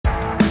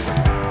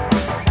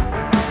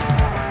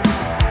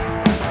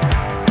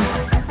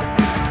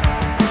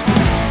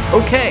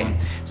Okay,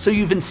 so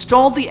you've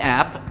installed the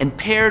app and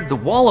paired the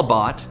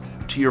Walabot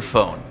to your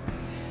phone.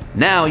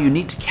 Now you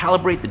need to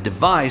calibrate the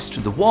device to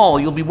the wall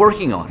you'll be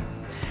working on.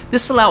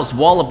 This allows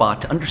Walabot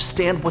to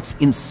understand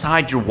what's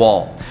inside your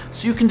wall,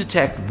 so you can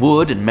detect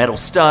wood and metal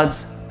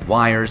studs,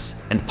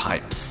 wires, and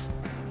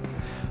pipes.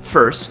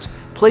 First,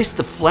 place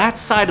the flat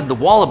side of the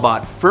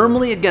Walabot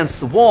firmly against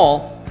the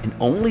wall and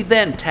only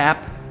then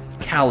tap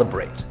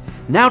Calibrate.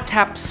 Now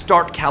tap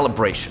Start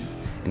Calibration,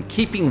 and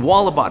keeping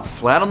Walabot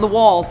flat on the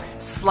wall,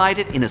 slide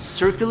it in a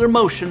circular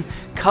motion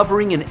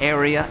covering an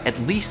area at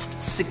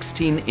least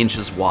 16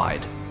 inches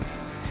wide.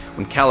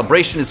 When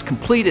calibration is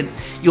completed,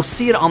 you'll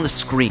see it on the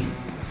screen.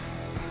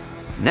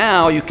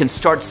 Now you can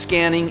start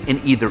scanning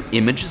in either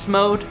Images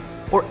mode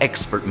or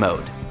Expert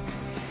mode.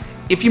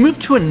 If you move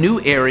to a new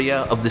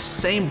area of the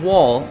same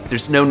wall,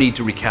 there's no need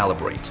to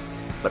recalibrate.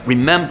 But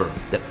remember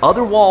that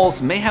other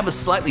walls may have a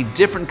slightly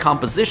different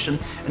composition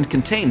and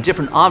contain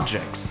different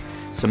objects,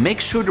 so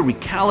make sure to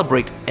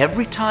recalibrate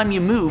every time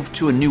you move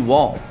to a new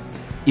wall.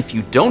 If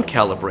you don't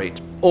calibrate,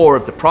 or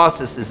if the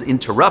process is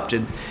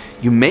interrupted,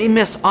 you may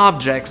miss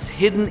objects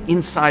hidden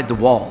inside the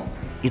wall.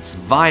 It's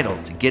vital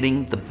to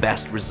getting the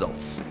best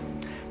results.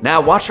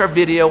 Now watch our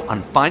video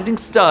on finding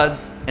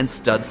studs and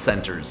stud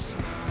centers.